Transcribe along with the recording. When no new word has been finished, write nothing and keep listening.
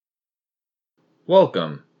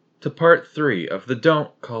Welcome to part 3 of the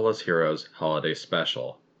Don't Call Us Heroes Holiday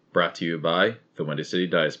Special, brought to you by the Windy City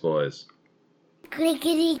Dice Boys.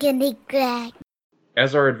 Clickety-clickety-clack.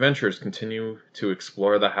 As our adventurers continue to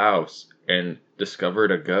explore the house and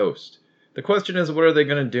discovered a ghost, the question is, what are they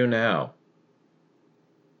going to do now?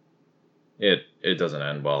 It doesn't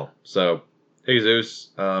end well. So, Jesus,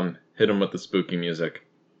 hit him with the spooky music.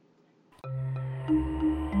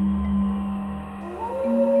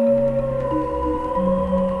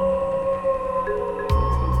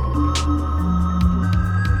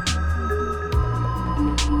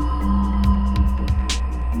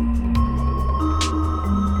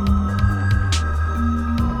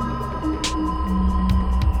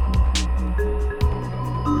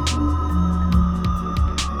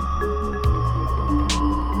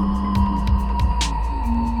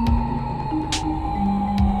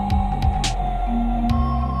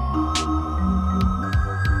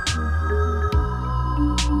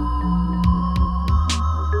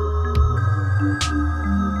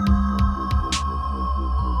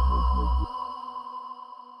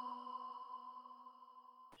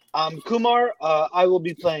 I'm Kumar. I will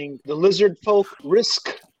be playing the Lizard Folk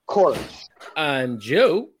Risk Chorus. I'm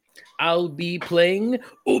Joe. I'll be playing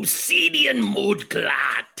Obsidian Moodclat.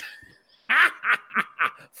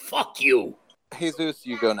 Fuck you. Jesus,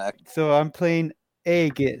 you go next. So I'm playing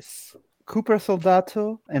Aegis, Cooper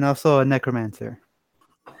Soldato, and also a Necromancer.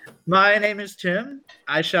 My name is Tim.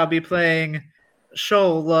 I shall be playing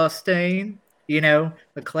Shola Stain, the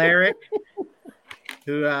cleric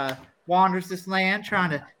who wanders this land trying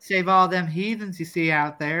to save all them heathens you see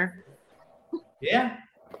out there. Yeah.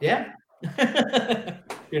 You're not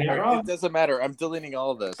It wrong. doesn't matter. I'm deleting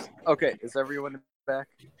all of this. Okay, is everyone back?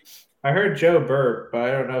 I heard Joe burp, but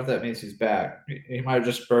I don't know if that means he's back. He might have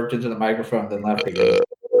just burped into the microphone, then left again.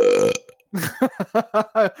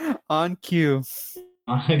 On cue.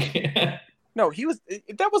 No, he was.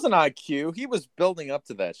 That wasn't on cue. He was building up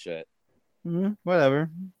to that shit. Whatever.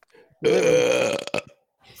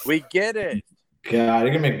 We get it. God, you're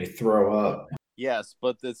gonna make me throw up. Yes,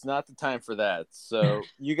 but it's not the time for that. So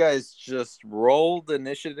you guys just rolled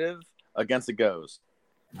initiative against a ghost.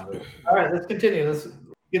 All right, let's continue. Let's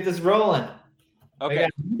get this rolling. I Okay, got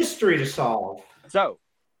a mystery to solve. so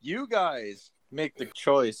you guys make the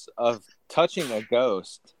choice of touching a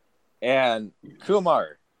ghost, and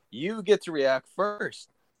Kumar, you get to react first.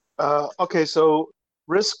 Okay, so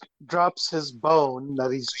Risk drops his bone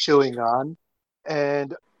that he's chewing on,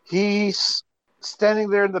 and he's standing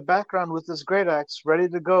there in the background with his great axe, ready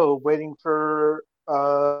to go, waiting for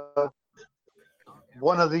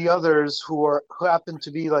one of the others who happen to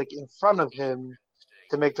be like in front of him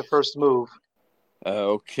to make the first move.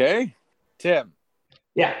 Okay, Tim,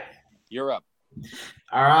 Yeah. you're up.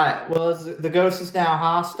 All right. Well, the ghost is now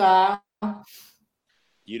hostile.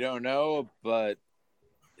 You don't know, but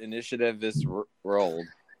initiative is rolled.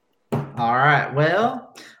 All right.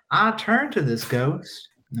 Well, I turn to this ghost.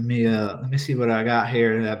 Let me see what I got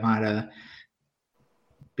here that might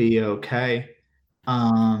be okay.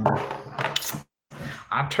 I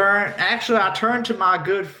turn to my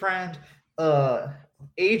good friend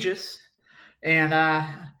Aegis, and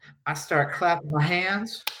I start clapping my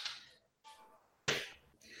hands. I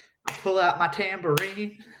pull out my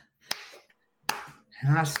tambourine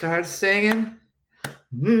and I start singing.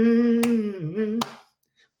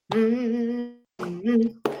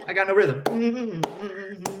 I got no rhythm.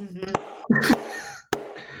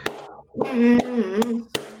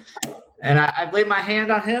 And I lay my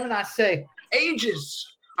hand on him and I say, Aegis,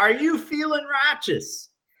 are you feeling righteous?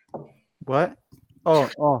 What?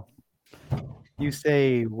 Oh. You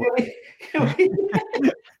say what?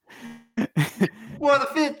 For the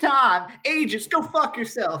fifth time, Aegis, go fuck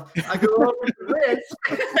yourself. I go over to Risk.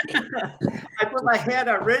 I put my hand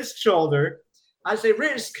on Risk's shoulder. I say,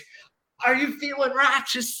 Risk, are you feeling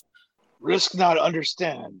righteous? Risk not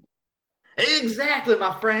understand. Exactly,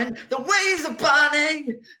 my friend. The ways of Bonnie,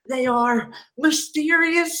 they are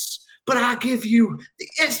mysterious, but I give you the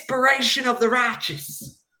inspiration of the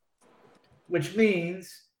righteous. Which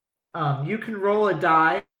means you can roll a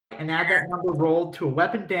die and add that number rolled to a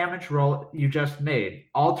weapon damage roll you just made.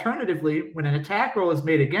 Alternatively, when an attack roll is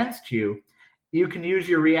made against you, you can use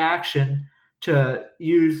your reaction to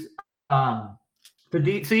use so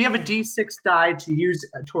you have a D6 die to use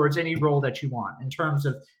towards any roll that you want in terms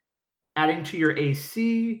of adding to your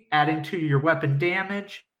AC, adding to your weapon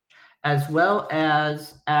damage, as well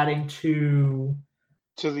as adding to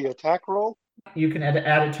the attack roll. You can add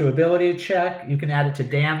it to ability check, you can add it to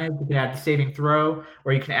damage, you can add to saving throw,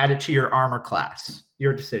 or you can add it to your armor class.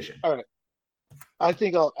 Your decision. All right. I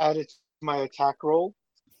think I'll add it to my attack roll.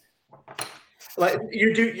 Like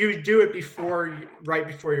you do it right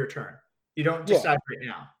before your turn. You don't Yeah. decide right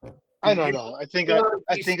now. I don't know. I think I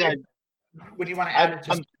When you want to add it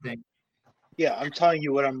to I'm- something. yeah, I'm telling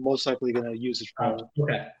you what I'm most likely going to use it for.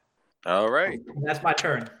 Okay. All right. That's my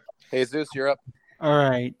turn. Jesus, you're up. All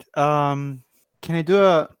right. Can I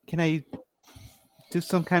do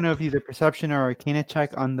some kind of either perception or arcana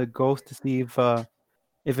check on the ghost to see if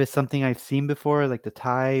it's something I've seen before, like the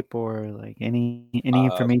type or like any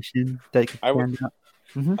information that could stand out?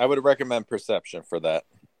 I would recommend perception for that.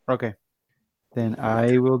 Okay. Then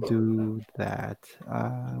I will do that.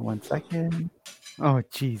 1 second. Oh,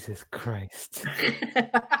 Jesus Christ.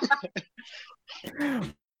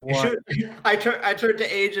 I turn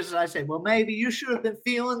to Aegis and I say, well, maybe you should have been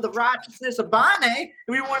feeling the righteousness of Bane.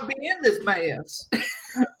 We wouldn't be in this mess.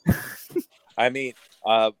 I mean,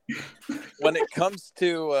 when it comes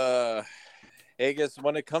to Aegis,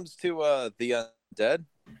 when it comes to the undead,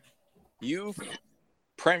 you've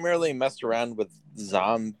primarily messed around with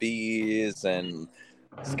zombies and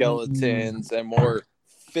skeletons and more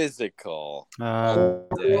physical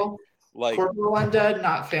undead. Like corporal undead,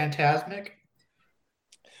 not phantasmic.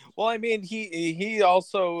 Well, I mean, he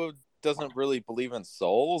also doesn't really believe in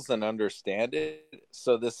souls and understand it,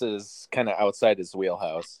 so this is kind of outside his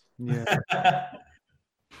wheelhouse. Yeah.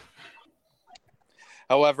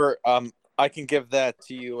 However, I can give that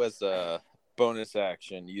to you as a bonus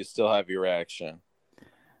action. You still have your action.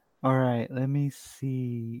 All right, let me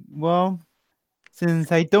see. Well,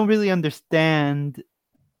 since I don't really understand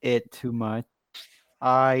it too much,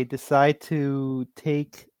 I decide to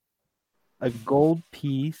take a gold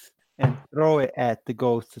piece and throw it at the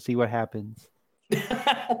ghost to see what happens.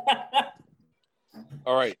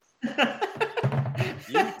 All right.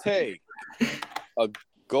 You take a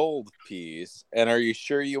gold piece, and are you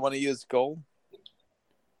sure you want to use gold?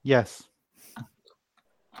 Yes.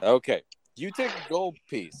 Okay. You take a gold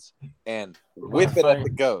piece and whip it at the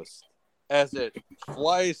ghost as it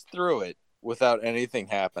flies through it without anything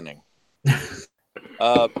happening.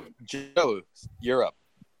 Joe, you're up.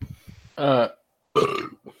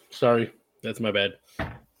 Sorry, that's my bad.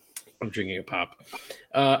 I'm drinking a pop.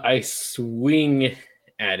 I swing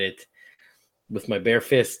at it with my bare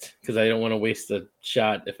fist because I don't want to waste a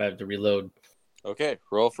shot if I have to reload. Okay,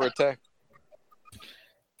 roll for attack.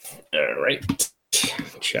 All right.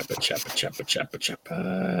 Choppa.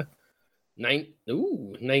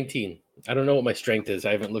 19. I don't know what my strength is.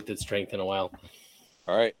 I haven't looked at strength in a while.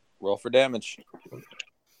 All right, roll for damage.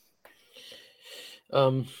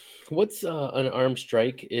 What's an arm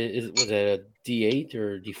strike? Was it a D8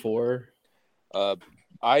 or D4?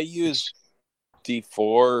 I use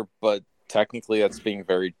D4, but technically that's being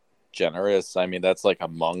very generous. I mean, that's like a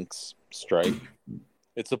monk's strike.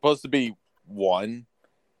 It's supposed to be 1,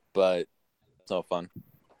 but it's no fun.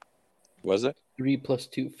 Was it? 3 +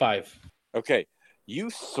 2, 5. Okay, you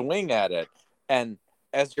swing at it, and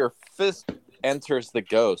as your fist enters the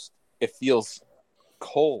ghost, it feels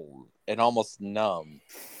cold and almost numb.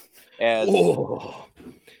 As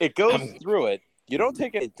it goes through it, you don't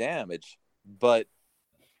take any damage, but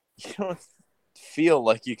you don't feel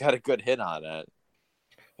like you got a good hit on it.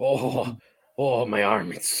 Oh, my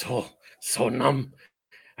arm, it's so numb.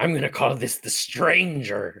 I'm going to call this the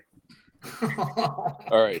Stranger.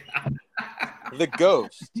 All right. The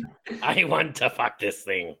ghost. I want to fuck this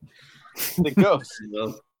thing. The ghost.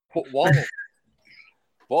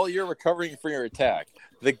 While you're recovering from your attack,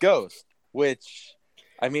 the ghost, which,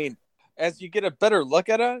 I mean, as you get a better look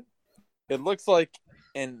at it, it looks like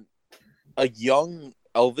a young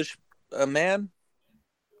elvish man,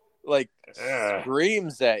 like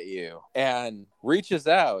screams at you and reaches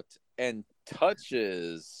out and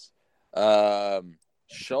touches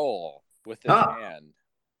Shoal with his hand.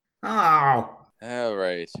 Oh. All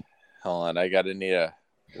right. Hold on. I gotta need a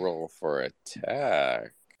roll for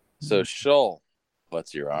attack. So Shoal,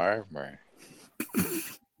 what's your armor?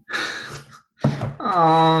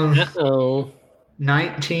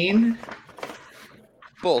 19.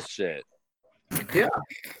 Bullshit. Yeah.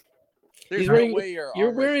 There's You're no way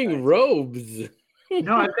you're wearing robes.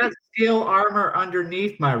 No, I've got steel armor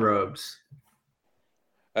underneath my robes.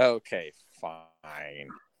 Okay, fine.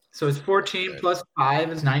 So it's 14 plus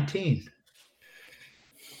 5 is 19.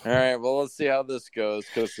 All right, well, let's see how this goes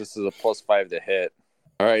because this is a +5 to hit.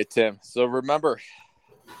 All right, Tim. So remember,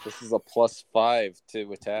 this is a +5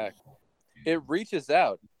 to attack. It reaches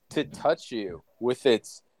out to touch you with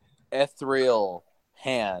its ethereal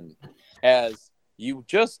hand as you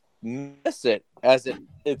just miss it as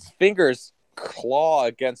its fingers claw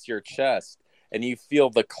against your chest and you feel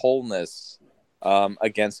the coldness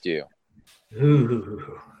against you.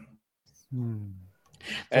 Ooh.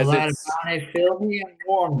 The As light of it's Bonnie fill me and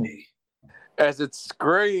warm me. as it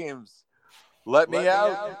screams, "Let me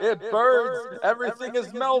out! It burns! Everything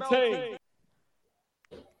is melting!"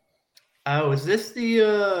 Oh, is this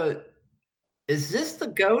the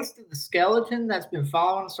ghost of the skeleton that's been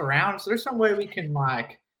following us around? Is there some way we can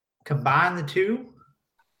like combine the two?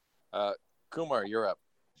 Kumar, you're up.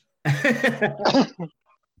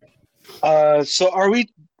 So are we?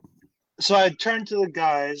 So I turn to the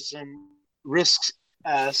guys and Risk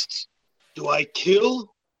asks, "Do I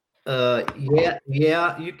kill?"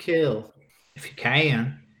 Yeah, you kill if you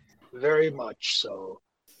can. Very much so.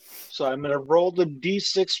 So I'm gonna roll the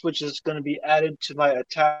d6, which is gonna be added to my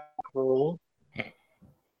attack roll.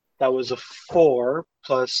 That was a 4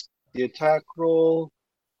 plus the attack roll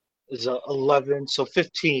is a 11, so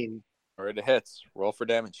 15. All right, it hits. Roll for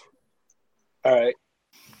damage. All right.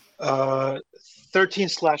 13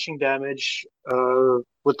 slashing damage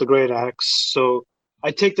with the great axe. So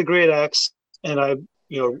I take the great axe and I,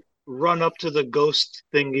 run up to the ghost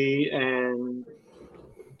thingy and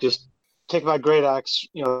just take my great axe,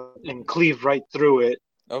 and cleave right through it.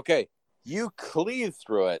 Okay, you cleave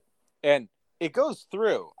through it, and it goes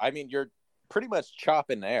through. I mean, you're pretty much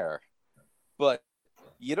chopping air, but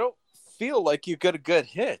you don't feel like you get a good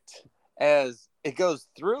hit as it goes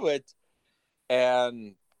through it,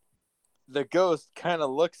 and the ghost kind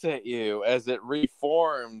of looks at you as it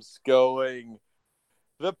reforms, going,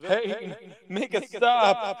 "The pain, make it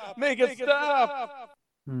stop, make it stop."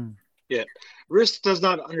 Yeah, Risk does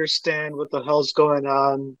not understand what the hell's going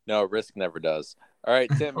on. No, Risk never does. All right,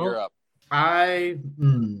 Tim, you're up. I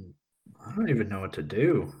don't even know what to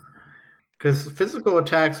do because physical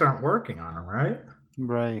attacks aren't working on him, right?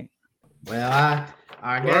 Right. Well, I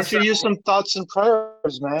Why don't guess you use some thoughts and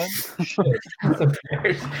prayers, man?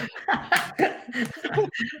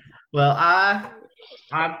 Well, I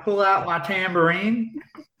pull out my tambourine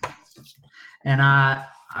and I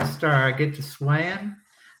get to swaying,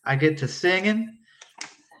 I get to singing,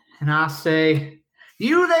 and I say,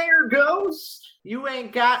 "You there, ghost? You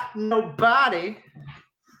ain't got nobody,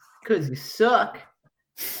 'cause you suck."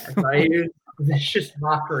 As I use vicious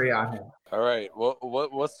mockery on him. All right,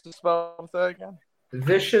 what's the spell with that again?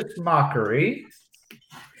 Vicious mockery.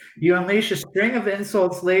 You unleash a string of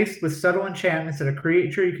insults laced with subtle enchantments at a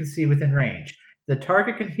creature you can see within range. The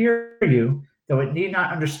target can hear you, though it need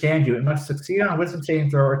not understand you. It must succeed on a wisdom saving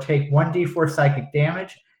throw or take 1d4 psychic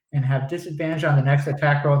damage and have disadvantage on the next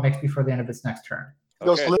attack roll it makes before the end of its next turn.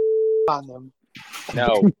 Go Okay. slip on them.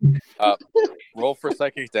 No. Roll for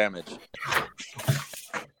psychic damage.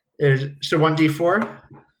 So 1d4?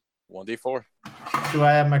 1d4. Do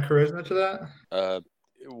I add my charisma to that?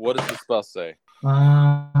 What does the spell say?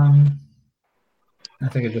 I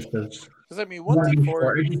think it just says Because I mean,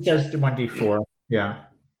 1d4. It just says 1d4. Yeah.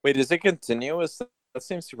 Wait, is it continuous? That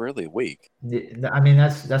seems really weak. I mean,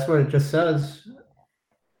 that's what it just says.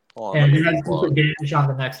 Hold on, And let it me has look. disadvantage on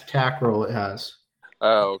the next attack roll it has.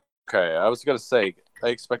 Oh, okay. I was gonna say I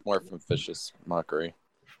expect more from vicious mockery.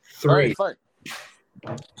 3. All right, fine.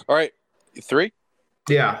 All right, 3.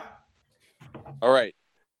 Yeah. All right.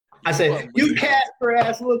 I say, "You Casper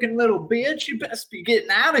ass looking little bitch, you best be getting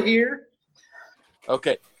out of here."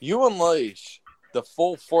 Okay, you unleash the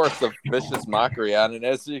full force of vicious mockery on it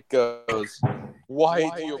as it goes. "Why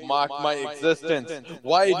do you mock my existence?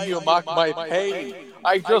 Why do you mock my pain?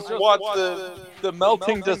 I just want the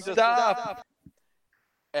melting to stop."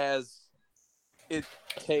 As it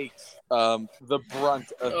takes the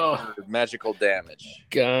brunt of your magical damage.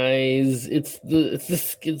 Guys, it's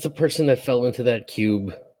the person that fell into that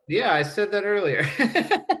cube. Yeah, I said that earlier.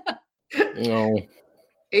 No.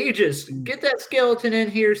 Aegis, get that skeleton in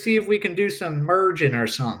here, see if we can do some merging or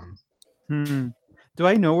something. Do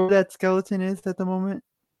I know where that skeleton is at the moment?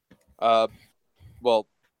 Well,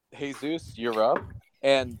 Jesus, you're up,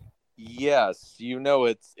 and yes, you know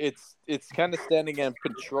it's kind of standing in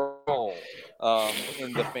patrol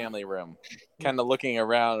in the family room, kind of looking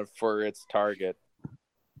around for its target.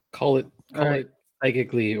 Call it Alright.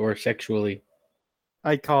 psychically or sexually.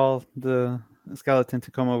 I call the skeleton to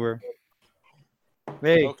come over.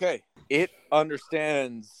 Hey, Okay, it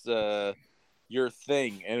understands your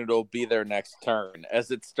thing, and it'll be there next turn as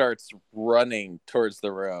it starts running towards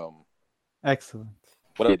the room. excellent.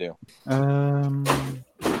 What do you do?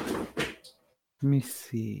 Let me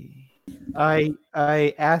see. I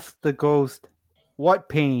asked the ghost, "What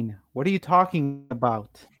pain? What are you talking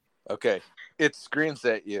about?" Okay, it screams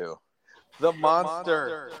at you. The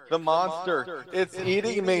monster! It's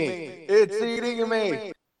eating me! It's eating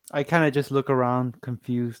me! I kind of just look around,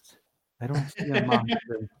 confused. I don't see a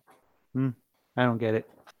monster. I don't get it.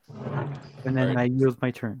 And then Alright. I yield my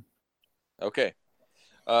turn. Okay.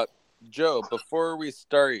 Joe, before we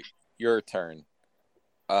start your turn,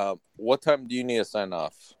 what time do you need to sign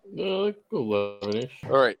off? 11-ish.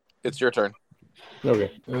 All right, it's your turn.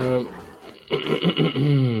 Okay.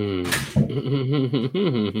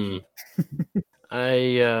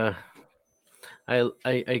 I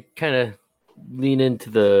kind of lean into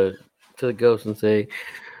the ghost and say,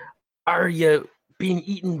 "Are you being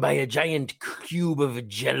eaten by a giant cube of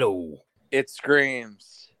Jello?" It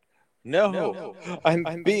screams, "No,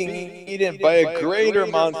 I'm being eaten by a greater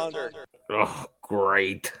monster." Oh,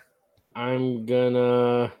 great! I'm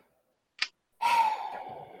gonna.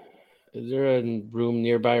 Is there a room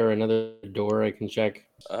nearby or another door I can check?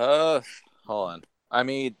 Hold on. I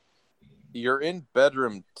mean, you're in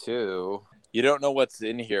bedroom 2. You don't know what's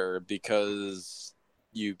in here because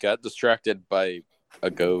you got distracted by a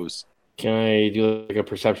ghost. Can I do like a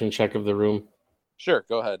perception check of the room? Sure,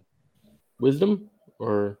 go ahead. Wisdom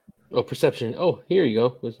or perception? Oh, here you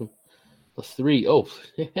go. Wisdom +3. Oh,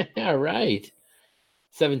 all right.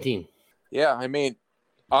 17. Yeah, I mean,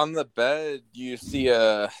 on the bed you see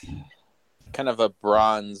a kind of a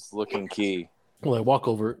bronze-looking key. Well, I walk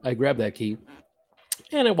over, I grab that key,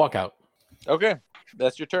 and I walk out. Okay,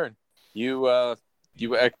 that's your turn. You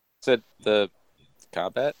exit the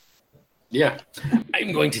combat. Yeah.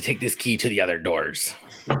 I'm going to take this key to the other doors.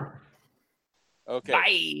 Okay.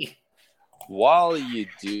 Bye. While you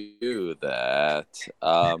do that,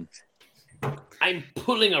 I'm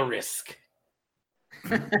pulling a risk.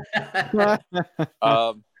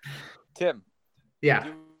 Tim,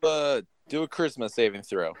 Yeah. do a charisma saving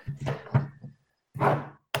throw.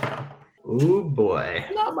 Oh boy.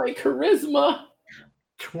 Not my charisma.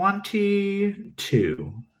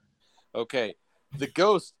 22. Okay, the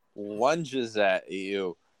ghost lunges at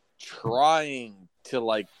you, trying to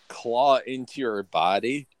like claw into your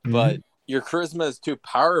body, but your charisma is too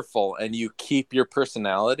powerful, and you keep your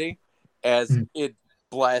personality as it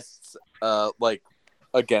blasts like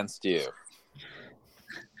against you.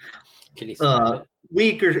 Can you stop it?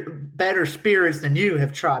 Weaker, better spirits than you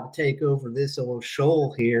have tried to take over this old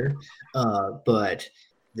shoal here, but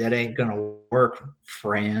that ain't gonna work,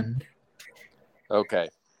 friend. Okay.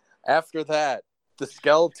 After that, the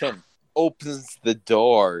skeleton opens the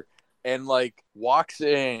door and like walks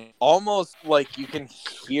in, almost like you can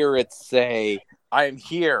hear it say, "I'm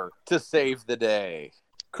here to save the day."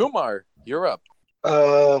 Kumar, you're up.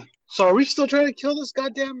 So are we still trying to kill this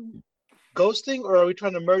goddamn ghost thing, or are we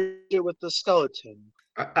trying to merge it with the skeleton?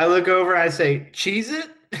 I look over and I say, "Cheese it."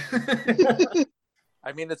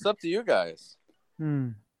 I mean, it's up to you guys.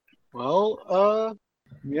 Well,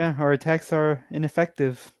 Yeah, our attacks are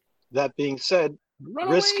ineffective. that being said, Run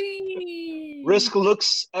Risk away! Risk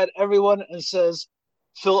looks at everyone and says,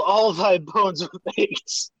 "Fill all thy bones with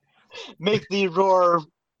eggs. Make thee roar,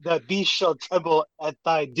 that beast shall tremble at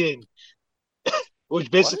thy din."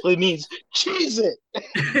 Which basically means, cheese it!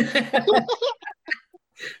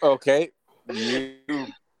 Okay, you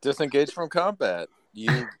disengage from combat.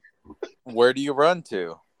 Where do you run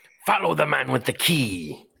to? Follow the man with the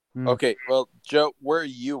key. Okay, well, Joe, where are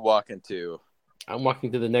you walking to? I'm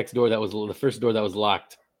walking to the next door. That was the first door that was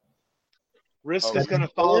locked. Risk Oh. is going to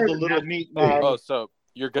follow the little meat man. Oh, so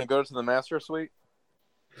you're gonna go to the master suite?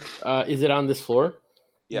 Is it on this floor?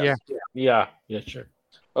 Yes. Yeah, sure.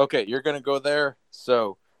 Okay, you're gonna go there.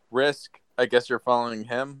 So, Risk, I guess you're following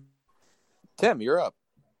him. Tim, you're up.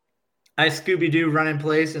 I Scooby-Doo run in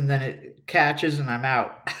place and then it catches and I'm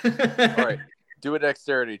out. All right, do a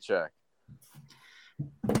dexterity check.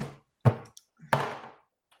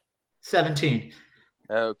 17.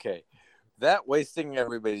 Okay, that wasting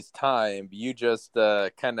everybody's time. You just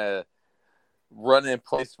kind of run in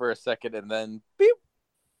place for a second and then beep.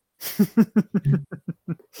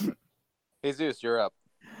 Jesus, you're up.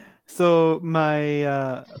 So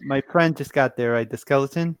my friend just got there, right? The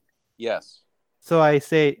skeleton. Yes. So I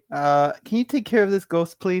say, "Can you take care of this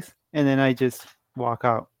ghost, please?" And then I just walk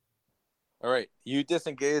out. All right, you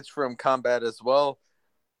disengage from combat as well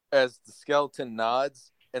as the skeleton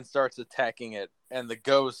nods and starts attacking it, and the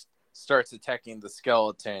ghost starts attacking the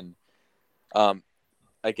skeleton.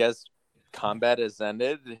 I guess combat is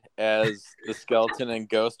ended as the skeleton and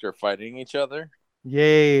ghost are fighting each other.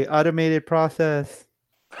 Yay! Automated process.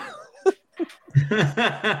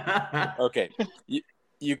 Okay,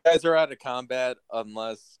 you guys are out of combat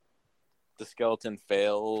unless the skeleton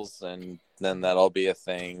fails, and then that'll be a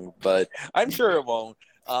thing. But I'm sure it won't.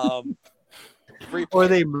 Free play. Or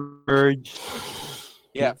they merge.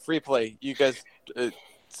 Yeah, free play. You guys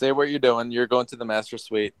say what you're doing. You're going to the master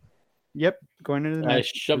suite. Yep, going into the I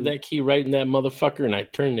next. shoved that key right in that motherfucker and I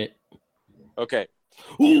turned it. Okay.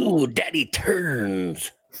 Ooh, daddy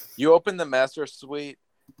turns. You open the master suite,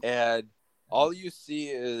 and all you see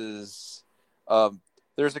is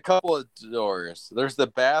there's a couple of doors. There's the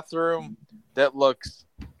bathroom that looks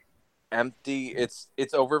empty. It's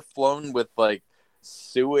overflown with like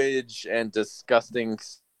sewage and disgusting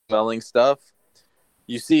smelling stuff.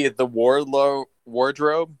 You see the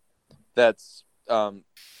wardrobe that's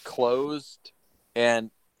closed,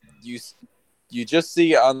 and you just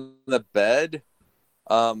see on the bed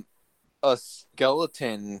a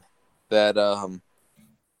skeleton that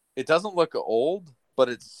it doesn't look old, but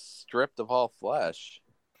it's stripped of all flesh.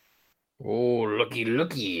 Oh,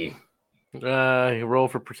 looky. Roll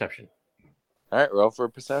for perception. All right, roll for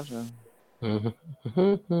perception. 12,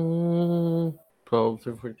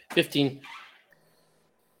 13, 15.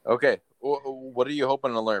 Okay, what are you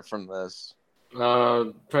hoping to learn from this?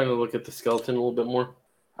 Trying to look at the skeleton a little bit more.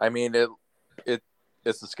 I mean, it's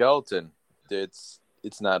a skeleton. It's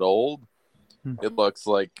not old. It looks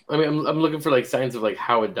like. I mean, I'm looking for like signs of like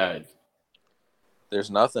how it died.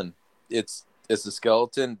 There's nothing. It's a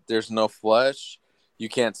skeleton. There's no flesh. You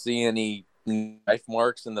can't see any knife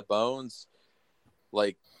marks in the bones.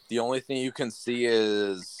 Like the only thing you can see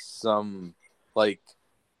is some like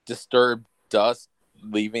disturbed dust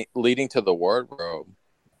leading to the wardrobe.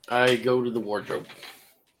 I go to the wardrobe.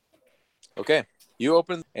 Okay. You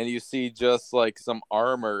open and you see just like some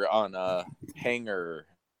armor on a hanger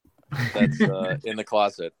that's in the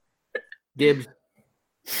closet. Dibs.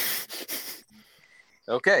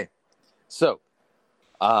 Okay. So,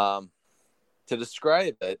 to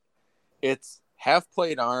describe it, it's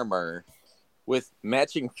half-plate armor with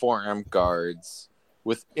matching forearm guards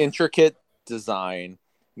with intricate design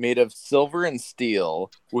made of silver and steel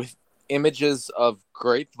with images of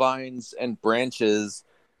grapevines and branches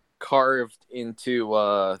carved into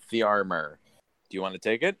the armor. Do you want to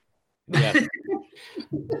take it? Yeah.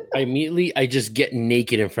 I just get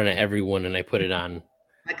naked in front of everyone and I put it on.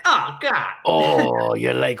 Like, oh God. Oh,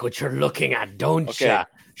 you like what you're looking at, don't Okay. ya?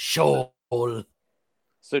 Shoal.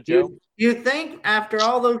 So, Joe, You think after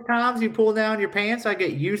all those times you pull down your pants, I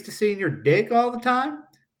get used to seeing your dick all the time?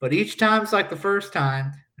 But each time's like the first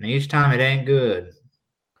time, and each time it ain't good.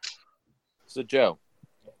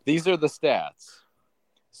 these are the stats.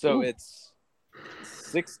 So Ooh. it's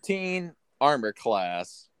 16 armor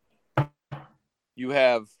class. You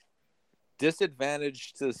have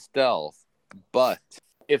disadvantage to stealth, but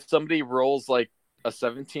if somebody rolls like a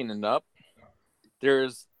 17 and up,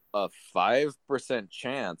 there's a 5%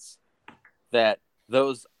 chance that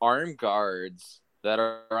those arm guards that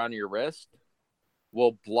are on your wrist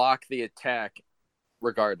will block the attack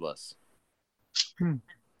regardless.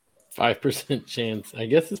 5% chance. I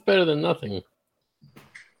guess it's better than nothing.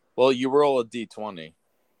 Well, you roll a d20,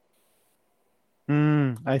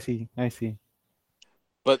 I see.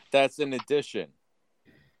 but that's in addition.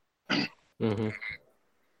 Mm-hmm.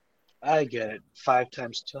 I get it. 5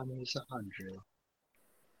 times 20 is 100.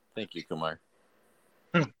 Thank you, Kumar.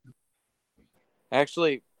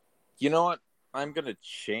 Actually, you know what? I'm going to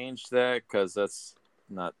change that because that's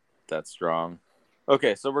not that strong.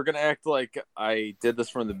 Okay, so we're going to act like I did this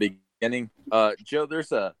from the beginning. Joe,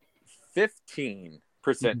 there's a 15%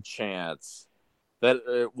 chance that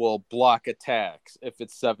it will block attacks if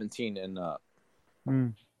it's 17 and up.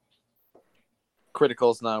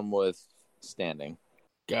 Critical's notwithstanding.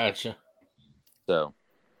 Gotcha. So,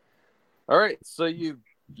 all right. So you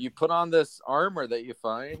put on this armor that you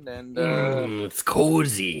find, and It's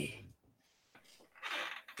cozy.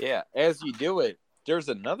 yeah, as you do it, there's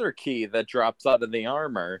another key that drops out of the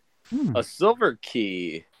armor, a silver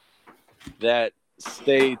key that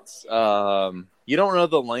states you don't know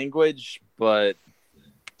the language, but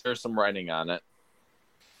there's some writing on it.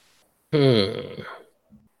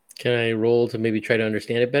 Can I roll to maybe try to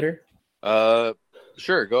understand it better?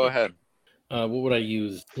 Sure, go ahead. What would I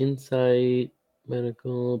use? Insight,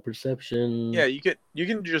 medical, perception. Yeah, you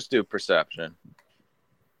can just do perception.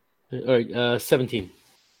 All right, 17.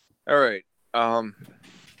 All right.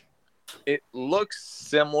 It looks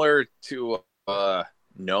similar to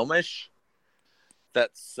Gnomish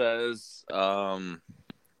that says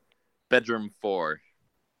bedroom 4.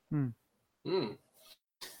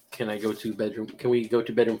 Can I go to bedroom? Can we go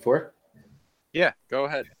to bedroom 4? Yeah, go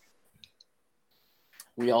ahead.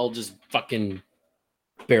 We all just fucking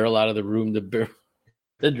barrel out of the room to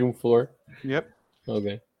bedroom 4. Yep.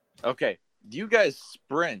 Okay. Okay, you guys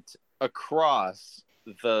sprint across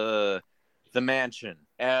the mansion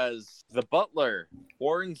as the butler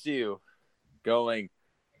warns you, going,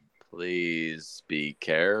 "Please be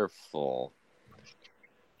careful.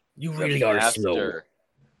 You The really are slow. master."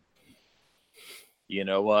 You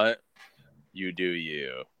know what? You do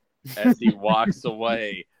you. As he walks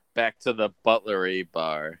away, back to the butlery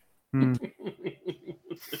bar. Hmm.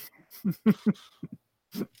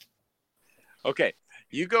 Okay,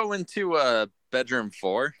 you go into bedroom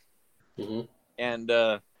 4, Mhm. and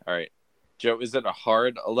all right, Joe, is it a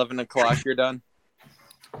hard 11 o'clock? You're done.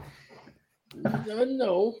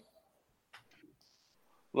 No.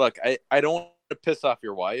 Look, I don't want to piss off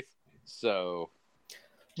your wife, so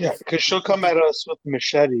Yeah, because she'll come at us with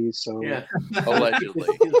machetes. So Yeah. allegedly.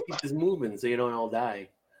 Keep this moving so you don't all die.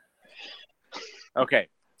 Okay,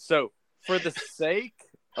 so for the sake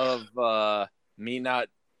of me not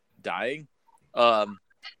dying,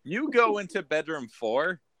 you go into bedroom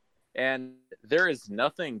 4, and there is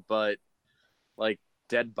nothing but like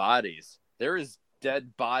dead bodies. There is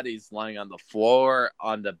dead bodies lying on the floor,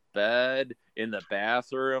 on the bed, in the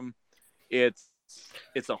bathroom. It's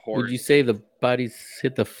a horror. Would you say the bodies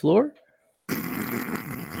hit the floor?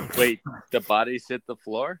 Wait, the bodies hit the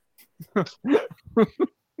floor?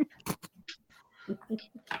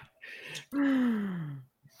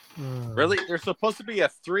 Really? There's supposed to be a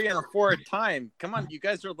 3 and a 4 time. Come on, you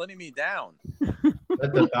guys are letting me down.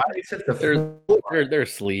 But the bodies hit the floor. They're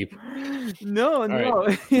asleep. No, no.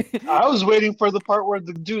 I was waiting for the part where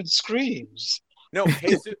the dude screams. No,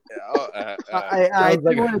 Jesus. I Sounds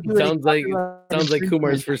like, do want to do sounds like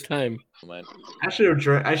Kumar's first time. Man. I should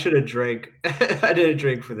have drank. I didn't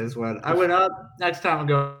drink for this one. I went up. Next time I'm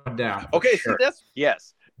going down. Okay, Sure. so that's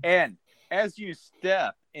yes. And as you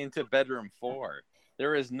step into bedroom 4,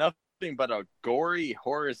 there is nothing but a gory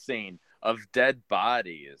horror scene of dead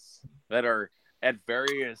bodies that are at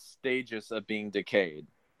various stages of being decayed.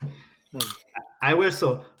 I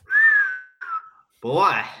whistle.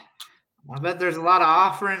 Boy, I bet there's a lot of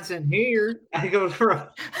offerings in here. I go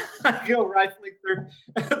rifling through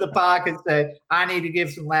the pocket and say, I need to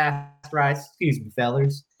give some last rites. Excuse me,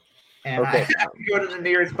 fellers. And Okay. I have to go to the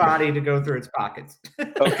nearest body to go through its pockets.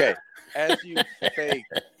 Okay, as you fake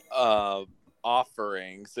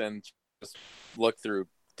offerings and just look through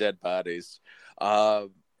dead bodies,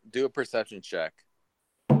 do a perception check.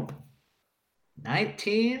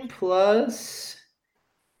 19 plus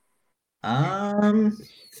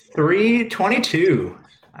 322.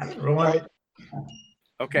 I don't know Right.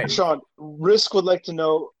 Okay, Sean, Risk would like to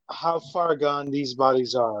know how far gone these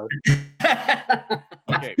bodies are.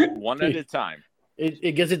 okay, one at a time.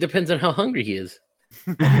 I guess it depends on how hungry he is.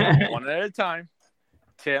 One at a time.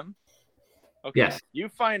 Tim. Okay. Yes. You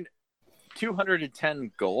find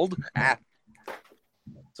 210 gold.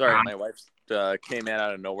 Sorry, my wife came in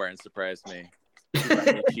out of nowhere and surprised me. She brought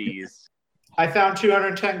me cheese. I found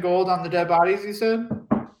 210 gold on the dead bodies, you said?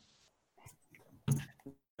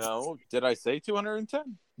 No, did I say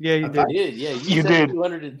 210? Yeah, you Okay. did. Yeah, You said did.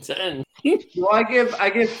 210. Well, I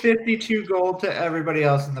give 52 gold to everybody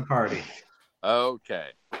else in the party. Okay.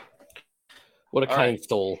 What a All kind right.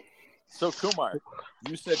 soul. So Kumar,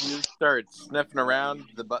 you said you start sniffing around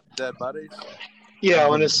the dead bodies. Yeah, I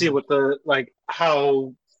want to see what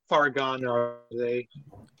how far gone are they.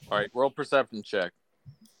 All right, roll perception check.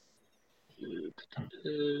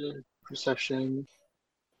 Perception.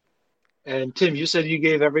 And Tim, you said you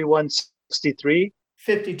gave everyone 63?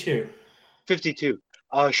 52. 52.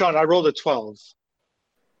 Sean, I rolled a 12.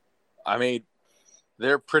 I mean,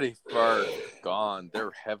 they're pretty far gone.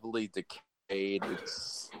 They're heavily decayed.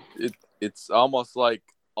 It's almost like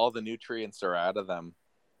all the nutrients are out of them.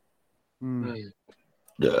 Hmm.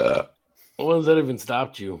 When has that even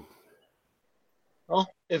stopped you? Well,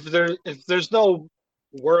 if there's no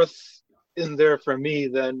worth in there for me,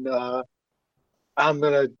 then I'm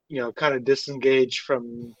gonna kind of disengage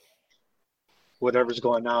from whatever's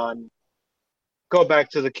going on. Go back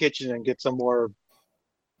to the kitchen and get some more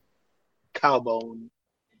cow bone.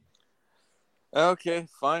 Okay,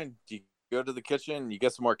 fine. You go to the kitchen, you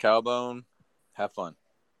get some more cow bone. Have fun.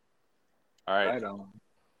 All right. I don't.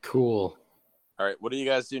 Cool. All right. What do you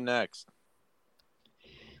guys do next?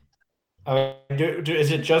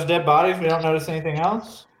 Is it just dead bodies? We don't notice anything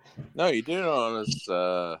else? No, you do notice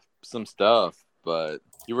some stuff, but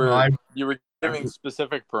you were Well, giving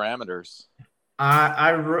specific parameters.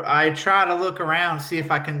 I try to look around, see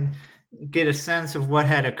if I can get a sense of what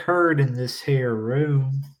had occurred in this here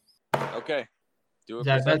room. Okay. Do a Is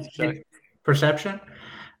that perception check. perception?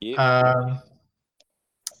 Yeah.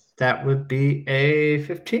 That would be a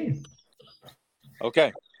 15.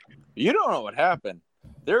 Okay. You don't know what happened.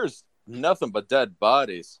 There's nothing but dead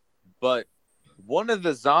bodies. But one of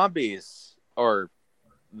the zombies, or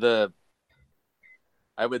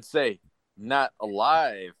I would say, not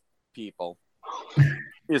alive people,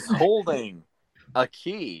 is holding a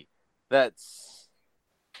key that's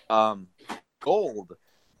gold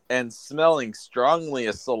and smelling strongly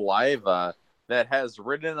of saliva that has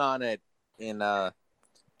written on it in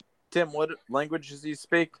Tim, what languages do you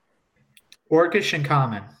speak? Orcish and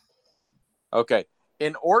Common. Okay.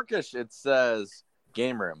 In Orcish, it says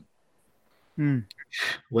game room.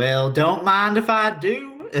 Well, don't mind if I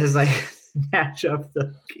do, as I snatch up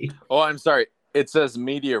the key. Oh, I'm sorry. It says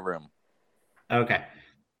media room. Okay.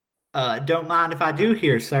 Don't mind if I do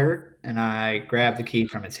here, sir. And I grab the key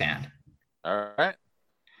from its hand. All right.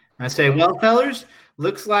 I say, well, fellers,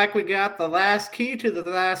 looks like we got the last key to the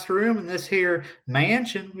last room in this here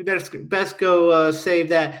mansion. We best go save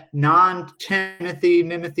that non-Timothy,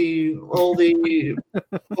 Mimothy, oldie,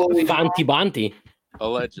 Fanti Banti.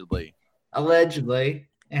 Allegedly.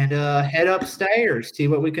 and head upstairs, see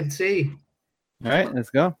what we can see. All right, let's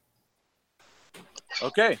go.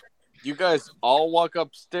 Okay. You guys all walk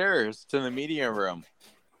upstairs to the media room.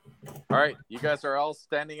 All right. You guys are all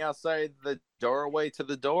standing outside the doorway to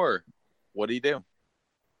the door. What do you do?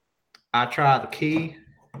 I try the key.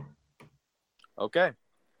 Okay.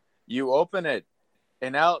 You open it,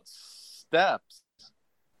 and out steps,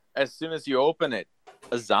 as soon as you open it,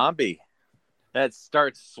 a zombie that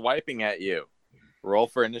starts swiping at you. Roll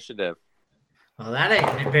for initiative. Well, that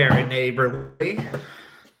ain't very neighborly.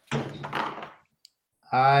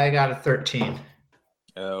 I got a 13.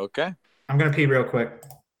 Okay. I'm going to pee real quick.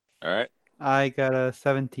 All right. I got a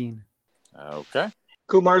 17. Okay.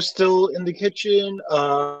 Kumar's still in the kitchen,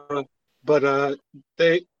 but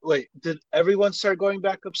did everyone start going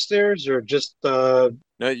back upstairs or just No,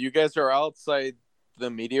 you guys are outside the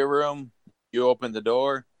media room. You open the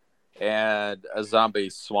door, and a zombie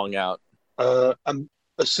swung out. I'm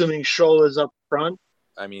assuming Shoal is up front.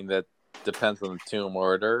 I mean, that depends on the tomb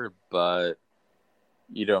order, but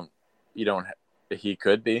you don't. He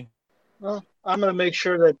could be. Well, I'm gonna make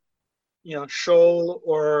sure that Shoal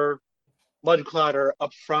or Mudclad are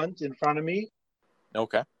up front in front of me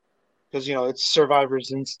Okay, because it's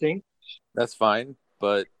survivor's instinct. that's fine.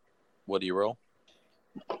 But what do you roll?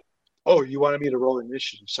 Oh, you wanted me to roll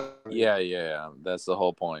initiative? Sorry. Yeah. That's the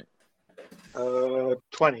whole point.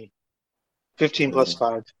 20. 15 plus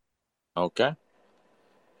 5. Okay.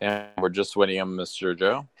 And we're just waiting on Mr.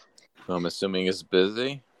 Joe, who I'm assuming is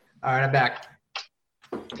busy. All right, I'm back.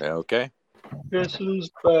 Okay. Guess who's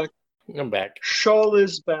back? I'm back. Shoal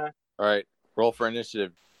is back. All right. Roll for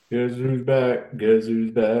initiative. Guess who's back? Guess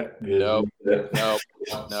who's back? Guess Nope. who's back?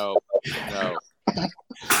 No.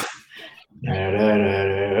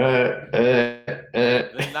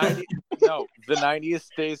 The 90s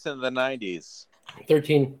stays in the 90s.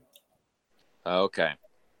 13. Okay.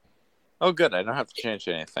 Oh, good. I don't have to change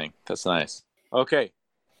anything. That's nice. Okay.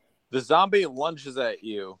 The zombie lunges at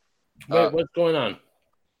you. Wait, what's going on?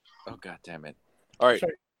 Oh, God damn it. All right.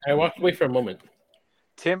 Sorry, I walked away for a moment.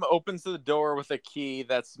 Tim opens the door with a key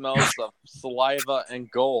that smells of saliva and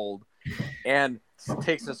gold and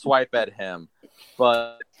takes a swipe at him.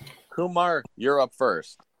 But Kumar, you're up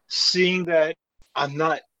first. Seeing that I'm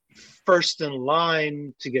not first in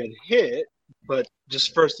line to get hit, but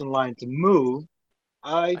just first in line to move,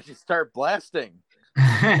 I just start blasting.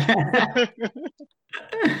 I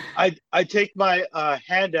take my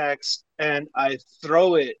hand axe and I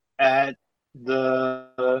throw it at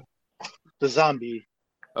the zombie.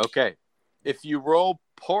 Okay. If you roll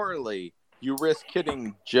poorly, you risk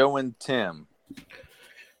hitting Joe and Tim.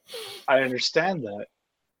 I understand that.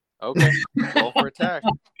 Okay. Roll for attack.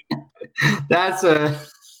 That's a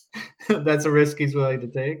risk he's willing to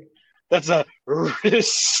take. That's a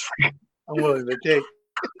risk I'm willing to take.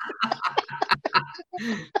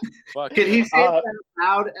 Fuck. Can he say that out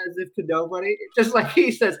loud as if to nobody? Just like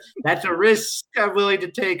he says, that's a risk I'm willing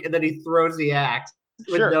to take, and then he throws the axe.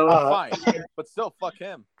 With Sure, no- fine. But still, fuck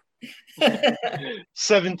him.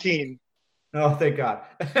 17. Oh, thank God.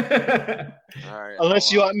 All right.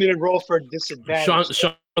 Unless you hold want me to roll for disadvantage.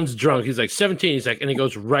 Sean's drunk. He's like 17. He's like, and he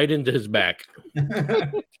goes right into his back.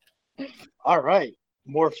 All right.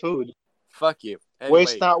 More food. on. Fuck you. Anyway,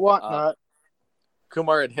 Waste not, want not.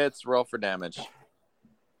 Kumar, it hits. Roll for damage.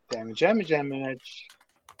 Damage. 9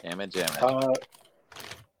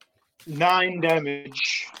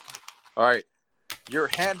 damage. All right. Your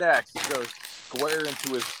hand axe goes square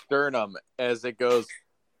into his sternum as it goes.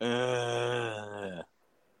 All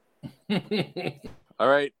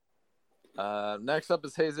right. Next up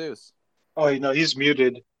is Jesus. Oh, no, he's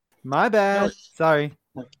muted. My bad. Sorry.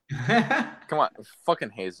 Come on,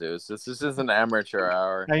 fucking Jesus. This is an amateur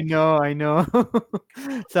hour. I know.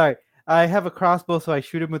 Sorry. I have a crossbow, so I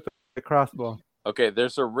shoot him with the crossbow. Okay,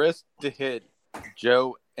 there's a risk to hit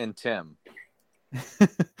Joe and Tim.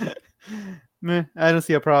 Meh, I don't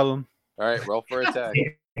see a problem. All right, roll for attack.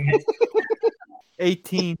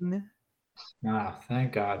 18. Oh,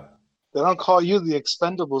 thank God. They don't call you the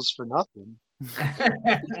Expendables for nothing.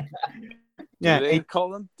 Yeah, Do they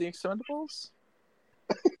call them the Expendables?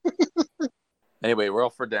 Anyway, roll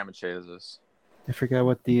for damage changes. I forgot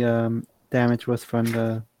what the damage was from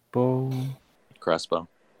the bow. Crossbow.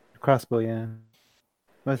 Crossbow, yeah.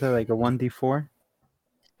 Was that like a 1d4?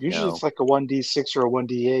 Usually No. it's like a 1d6 or a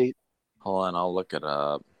 1d8. Hold on, I'll look it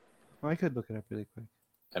up. Oh, I could look it up really quick.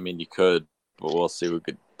 I mean, you could, but we'll see what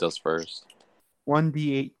it does first.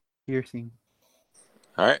 1d8 piercing.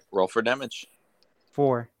 All right, roll for damage.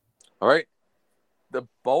 4. All right. The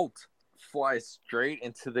bolt flies straight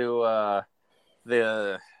into the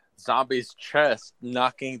zombie's chest,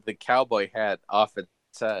 knocking the cowboy hat off its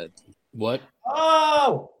head. What?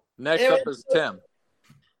 Oh! Next It up was- is Tim.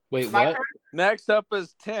 Wait, My what? turn? Next up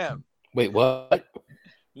is Tim. Wait, what?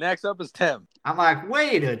 Next up is Tim. I'm like,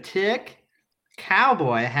 wait a tick.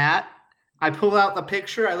 Cowboy hat. I pull out the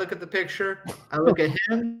picture. I look at the picture. I look at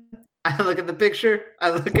him. I look at the picture. I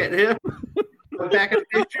look at him. Look back at the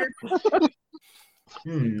picture.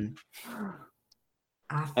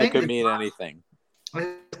 I That think could mean anything.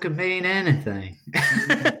 it could mean anything.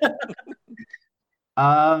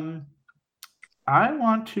 I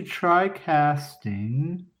want to try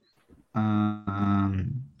casting. Well,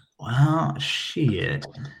 shit.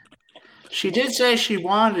 She did say she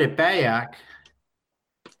wanted it back.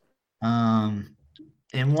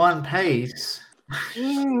 In one piece.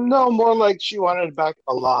 No, more like she wanted it back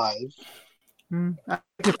alive. I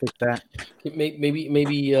could fix that.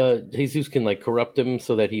 Maybe Jesus can like corrupt him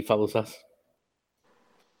so that he follows us.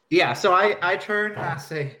 Yeah, so I turn and I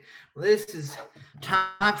say, this is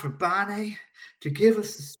time for Bonnie to give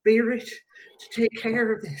us the spirit to take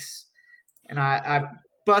care of this. And I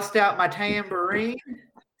bust out my tambourine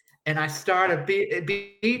and I start a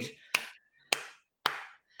beat.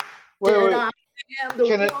 Wait. I am the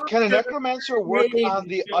Can a one necromancer work on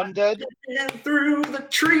the undead? and through the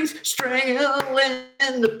trees, strailing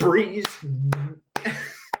in the breeze.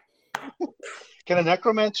 Can a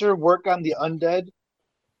necromancer work on the undead?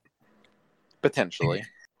 Potentially.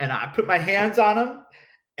 And I put my hands on him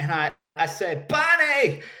and I say,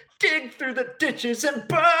 Bonnie, dig through the ditches and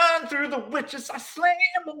burn through the witches. I slam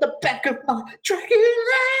in the back of my dragon.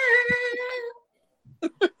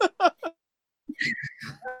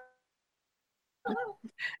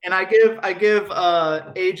 And I give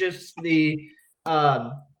Aegis the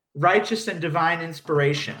righteous and divine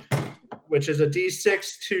inspiration, which is a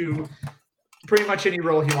D6 to pretty much any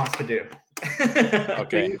role he wants to do.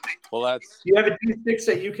 Okay. Well, that's You have a D6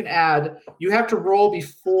 that you can add. You have to roll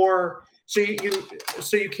before, so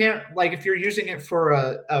you can't, like, if you're using it for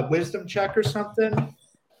a wisdom check or something,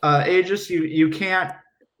 Aegis, you can't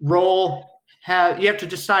roll. You have to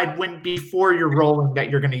decide when before you're rolling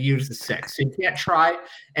that you're going to use the 6. So you can't try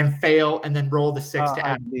and fail and then roll the 6 to I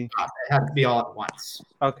add. see. It has to be all at once.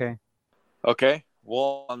 Okay. okay.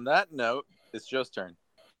 Well, on that note, it's Joe's turn.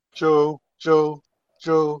 Joe.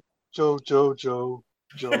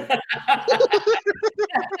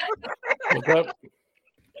 What's up?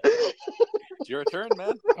 It's your turn,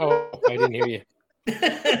 man. Oh, I didn't hear you.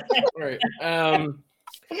 All right.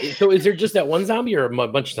 So is there just that one zombie or a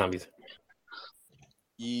bunch of zombies?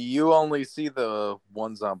 You only see the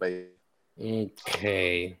one zombie.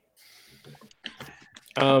 Okay.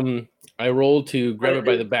 I roll to grab it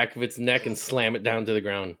by the back of its neck and slam it down to the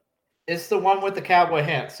ground. It's the one with the cowboy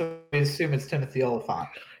hat, so we assume it's Timothy Oliphant.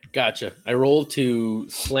 Gotcha. I roll to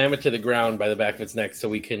slam it to the ground by the back of its neck so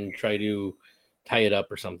we can try to tie it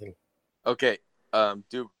up or something. Okay.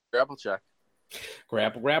 Do grapple check.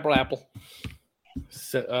 Grapple.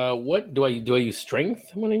 So, what do I use?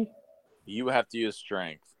 Strength? You have to use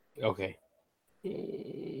strength. Okay.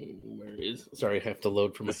 Where is? Sorry, I have to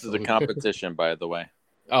load from. This is a competition, by the way.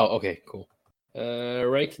 Oh, okay, cool.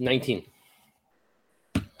 Right, 19.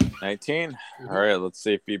 19. All right, let's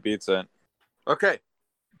see if he beats it. Okay.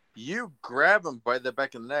 You grab him by the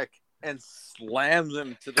back of the neck and slam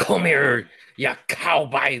him to the Come here, you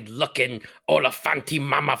cowboy-looking Olifanti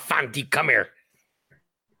Mama Fanti. Come here.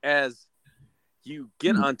 As you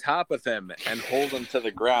get on top of him and hold him to the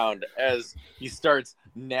ground as he starts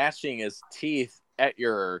gnashing his teeth at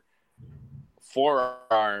your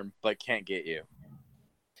forearm but can't get you.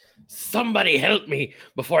 Somebody help me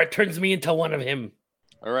before it turns me into one of him.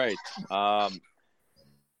 All right. Hold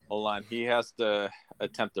on. He has to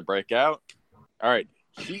attempt to break out. All right.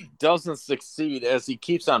 He doesn't succeed as he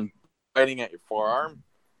keeps on biting at your forearm.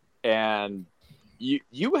 And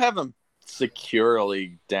you have him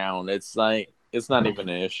securely down. It's not even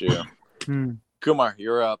an issue. Kumar,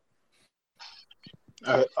 you're up.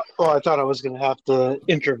 I thought I was going to have to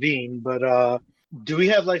intervene, but Do we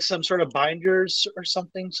have like some sort of binders or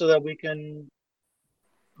something so that we can,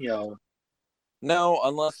 No,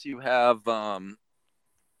 unless you have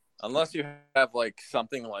like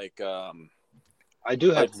something like I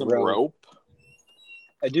do have some rope.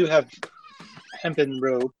 I do have hempen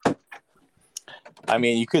rope. I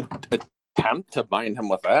mean, you could attempt to bind him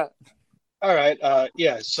with that. All right.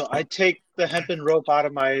 Yeah. So I take the hempen rope out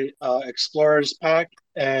of my explorer's pack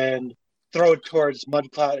and throw it towards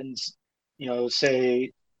Mudcloud and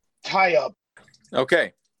say, tie up.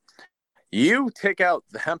 Okay. You take out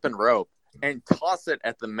the hempen rope and toss it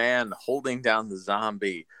at the man holding down the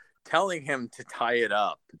zombie, telling him to tie it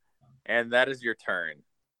up. And that is your turn.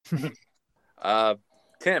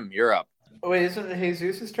 Tim, you're up. Wait, isn't it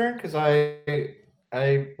Jesus' turn? Because I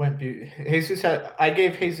went. I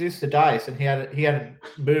gave Jesus the dice, and he hadn't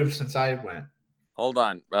moved since I went. Hold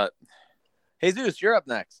on, Jesus, you're up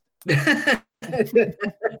next.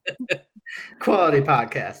 Quality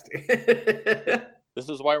podcasting. This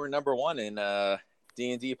is why we're number one in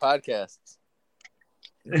D&D podcasts.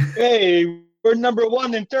 Hey, we're number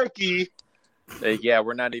one in Turkey. Yeah,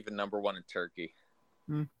 we're not even number one in Turkey.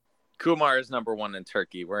 Kumar is number one in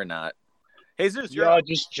Turkey. We're not. Jesus, you're all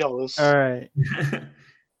just jealous. All right.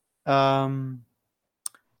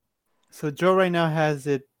 So Joe right now has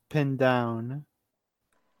it pinned down.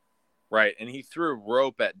 Right, and he threw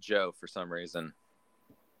rope at Joe for some reason.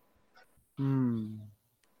 And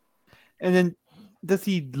then, does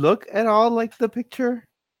he look at all like the picture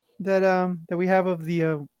that we have of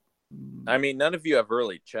the? I mean, none of you have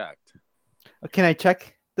really checked. Can I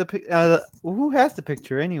check the picture? Who has the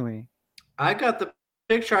picture anyway? I got the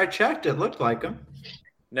picture. I checked. It looked like him.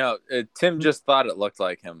 No, Tim just thought it looked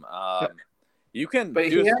like him. You can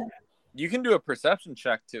do a perception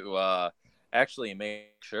check to actually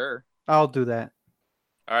make sure. I'll do that.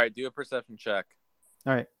 All right, do a perception check.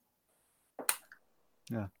 All right.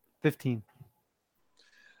 Yeah, 15.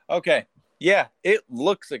 Okay. Yeah, it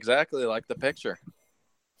looks exactly like the picture.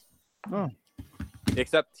 Oh.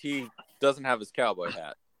 Except he doesn't have his cowboy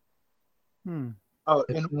hat. Oh,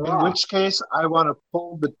 in which case, I want to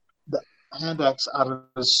pull the hand axe out of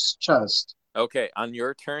his chest. Okay, on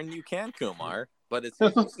your turn you can, Kumar, but it's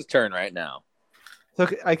his turn right now. So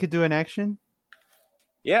I could do an action?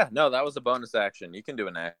 Yeah, no, that was a bonus action. You can do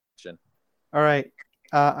an action. All right.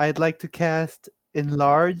 I'd like to cast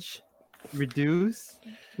Enlarge, Reduce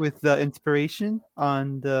with the inspiration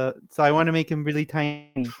on the... So I want to make him really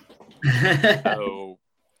tiny.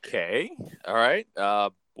 Okay. All right.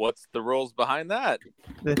 What's the rules behind that?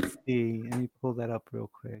 Let's see. Let me pull that up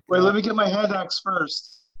real quick. Wait, let me get my hand axe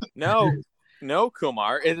first. No,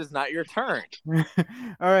 Kumar. It is not your turn. All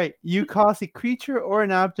right. You cause a creature or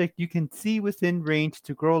an object you can see within range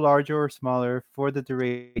to grow larger or smaller for the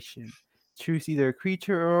duration. Choose either a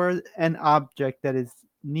creature or an object that is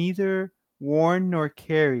neither worn nor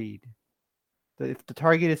carried. If the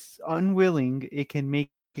target is unwilling, it can make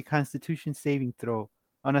a Constitution saving throw.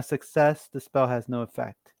 On a success, the spell has no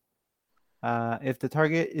effect. If the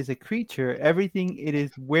target is a creature, everything it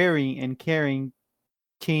is wearing and carrying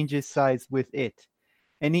changes size with it.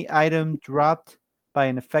 Any item dropped by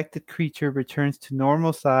an affected creature returns to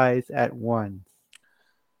normal size at once.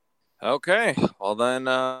 Okay. Well then,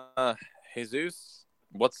 Jesus,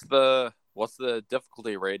 what's the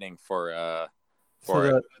difficulty rating for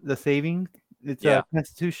the saving? It's a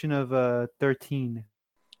Constitution of 13.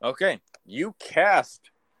 Okay, you cast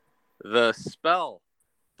the spell,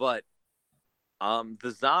 but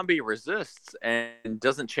the zombie resists and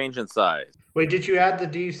doesn't change in size. Wait, did you add the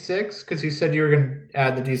D6? Because you said you were going to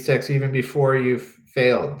add the D6 even before you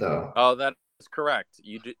failed, though. Oh, that is correct.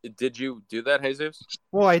 Did you do that, Jesus?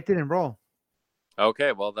 Well, I didn't roll.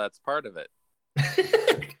 Okay, well that's part of it.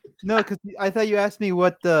 No, because I thought you asked me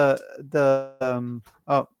what the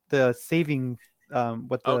saving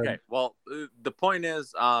Okay, well the point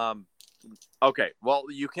is okay, well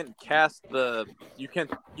you can cast the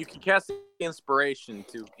inspiration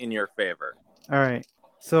in your favor. All right.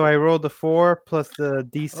 So I rolled a 4 plus the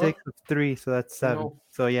D6 of 3, so that's 7. No.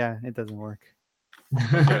 So yeah, it doesn't work.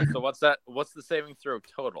 Okay, so what's that? What's the saving throw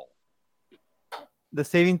total? The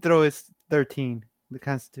saving throw is 13. The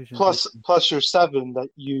Constitution. Plus your 7 that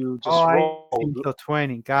you just rolled. So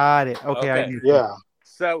 20. Got it. Okay. Yeah.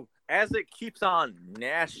 So as it keeps on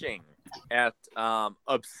gnashing at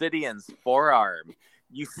Obsidian's forearm,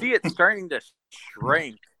 you see it starting to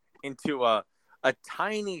shrink into a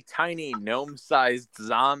tiny gnome-sized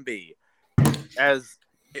zombie as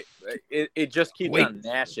it just keeps on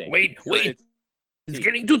gnashing. Wait. It's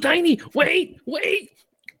getting too tiny. Wait.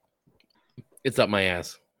 It's up my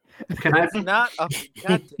ass. It's not up.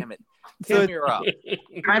 God damn it. Tim, you're up.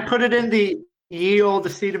 Can I put it in the Ye old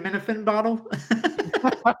acetaminophen bottle.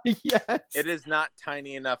 Yes. It is not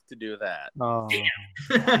tiny enough to do that. Oh.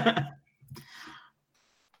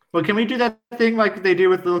 Well, can we do that thing like they do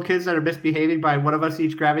with little kids that are misbehaving by one of us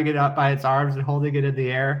each grabbing it up by its arms and holding it in the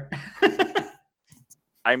air?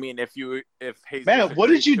 I mean, if Jesus Man, what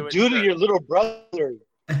did you agrees do it, to sure. your little brother?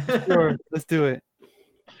 Sure, let's do it.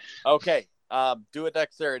 Okay, do a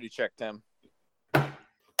dexterity check, Tim.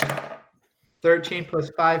 13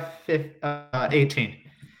 plus 5, 18.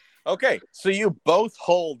 Okay, so you both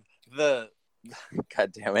hold the.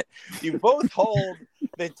 God damn it! You both hold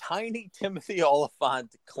the tiny Timothy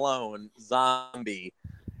Oliphant clone zombie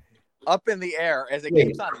up in the air as it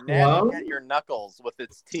keeps on nagging at your knuckles with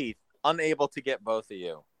its teeth, unable to get both of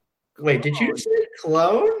you. Wait, did you say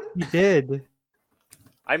clone? You did.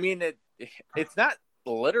 I mean, it's not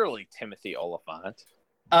literally Timothy Oliphant.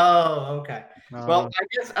 Oh, okay. Well, I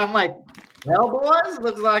guess I'm like, well, boys,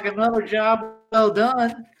 looks like another job well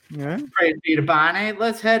done. Yeah. Praise be to Bonnie.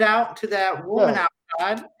 Let's head out to that woman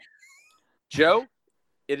outside. Joe,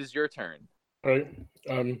 it is your turn. All right.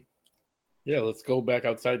 Yeah, let's go back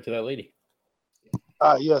outside to that lady.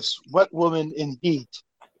 Yes, wet woman in heat.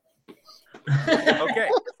 Okay.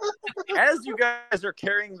 As you guys are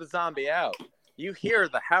carrying the zombie out, you hear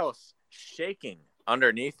the house shaking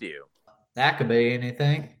underneath you. That could be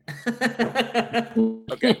anything.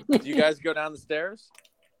 Okay. Do you guys go down the stairs?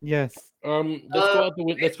 Yes. Let's go out the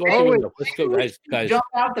window. Let's go out the window. Let's go, guys. Jump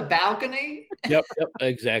out the balcony? Yep,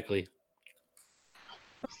 exactly.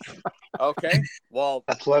 Okay. Well,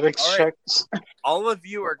 Athletics all right. checks. All of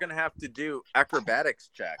you are going to have to do acrobatics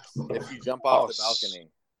checks if you jump off the balcony.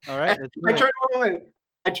 All right. let's do it.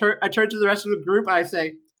 I turn to the rest of the group. I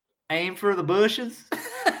say, aim for the bushes.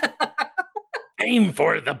 Aim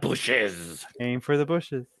for the bushes. Aim for the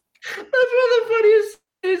bushes. That's one of the funniest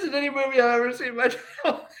scenes in any movie I've ever seen.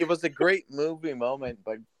 It was a great movie moment,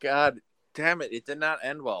 but God damn it, it did not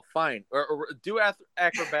end well. Fine. Or do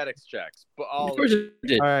acrobatics checks. But Of course it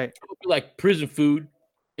did. All right. Like prison food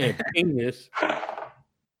and penis.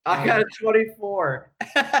 I got a 24.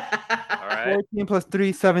 All right. 14 plus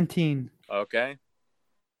 3, 17. Okay.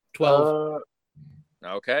 12.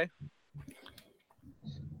 Okay.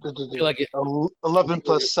 I feel like it. 11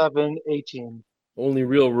 plus 7, 18. Only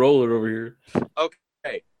real roller over here.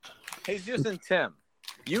 Okay. Jesus and Tim,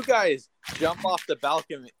 you guys jump off the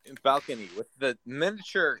balcony with the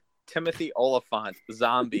miniature Timothy Oliphant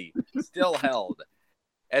zombie still held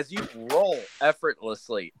as you roll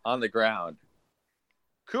effortlessly on the ground.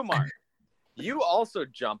 Kumar, you also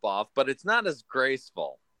jump off, but it's not as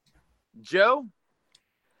graceful. Joe,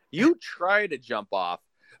 you try to jump off,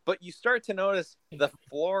 but you start to notice the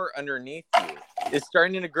floor underneath you is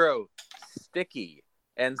starting to grow sticky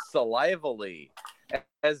and salivally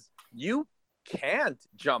as you can't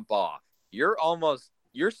jump off. You're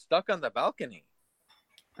stuck on the balcony.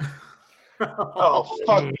 Oh,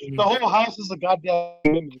 fuck. The whole house is a goddamn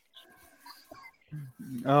mimic.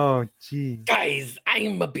 Oh, gee. Guys,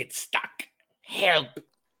 I'm a bit stuck. Help.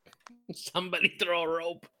 Somebody throw a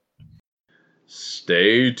rope.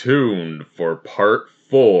 Stay tuned for part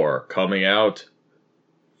 4 coming out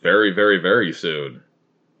very, very, very soon.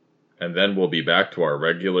 And then we'll be back to our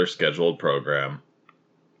regular scheduled program.